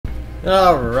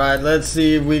Alright, let's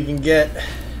see if we can get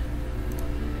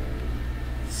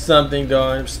something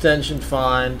going. Abstention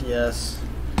find, yes.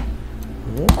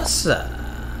 What's that?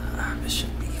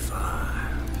 Mission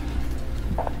B5.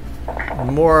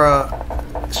 Morra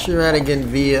shenanigan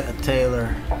via a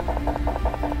Taylor.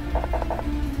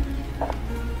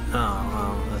 Oh,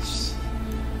 well,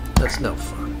 that's no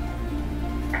fun.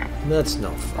 That's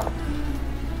no fun.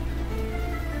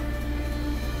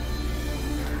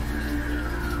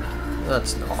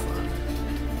 That's no fun.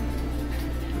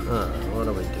 What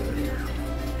do we do here?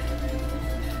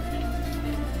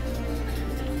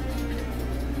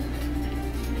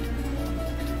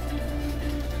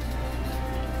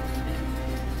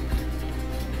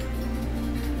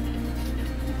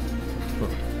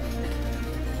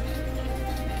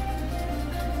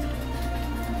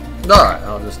 Alright,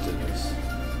 I'll just do this.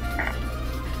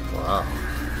 Wow.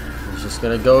 He's just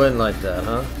gonna go in like that,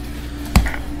 huh?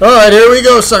 Alright, here we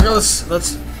go, sucker. Let's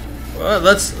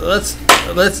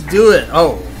do it.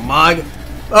 Oh my,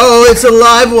 oh, it's a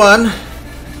live one.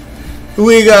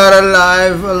 We got a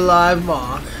live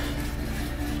mock.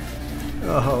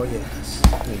 Oh yes,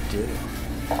 we do.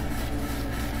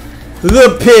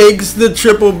 The pigs, the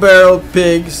triple barrel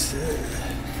pigs.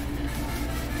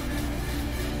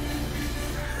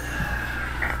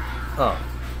 Oh.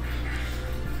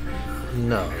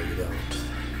 No, you don't.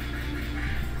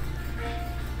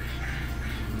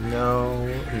 No,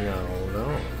 no,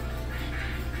 no.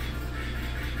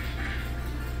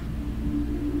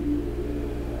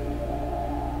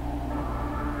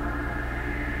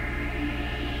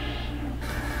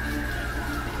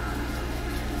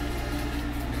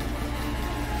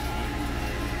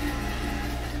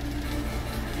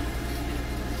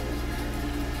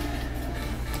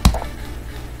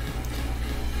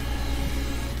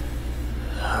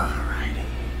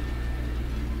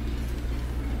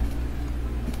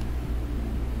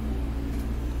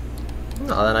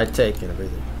 No, then I take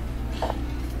everything.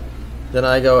 Then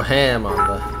I go ham on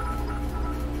the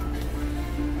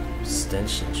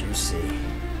extension juicy.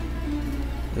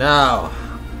 Now,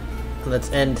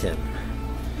 let's end him.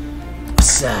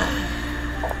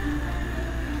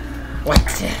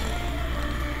 What?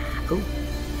 Ooh.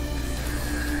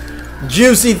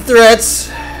 Juicy threats.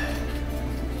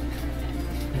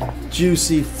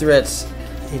 Juicy threats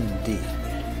indeed.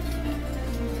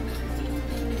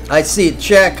 I see it,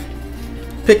 check.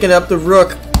 Picking up the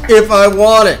rook if I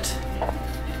want it.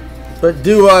 But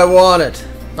do I want it?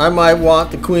 I might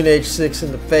want the queen h6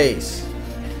 in the face.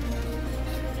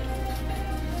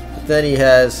 But then he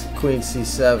has queen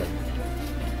c7.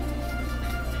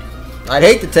 I'd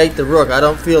hate to take the rook. I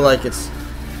don't feel like it's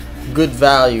good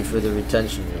value for the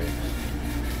retention rate.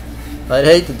 I'd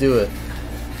hate to do it.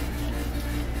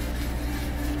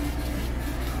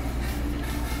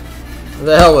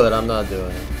 The hell with it, I'm not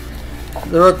doing it.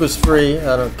 The rook was free,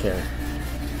 I don't care.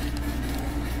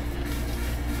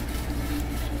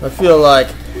 I feel like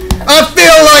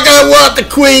I want the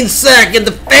queen sack in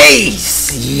the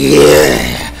face!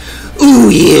 Yeah! Ooh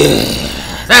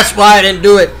yeah! That's why I didn't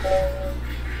do it.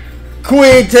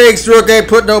 Queen takes rook, ain't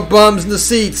put no bums in the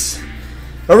seats.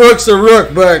 A rook's a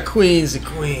rook, but a queen's a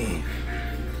queen.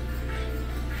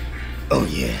 Oh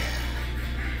yeah.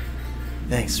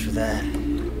 Thanks for that.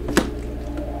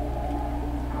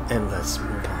 And let's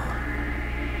move on.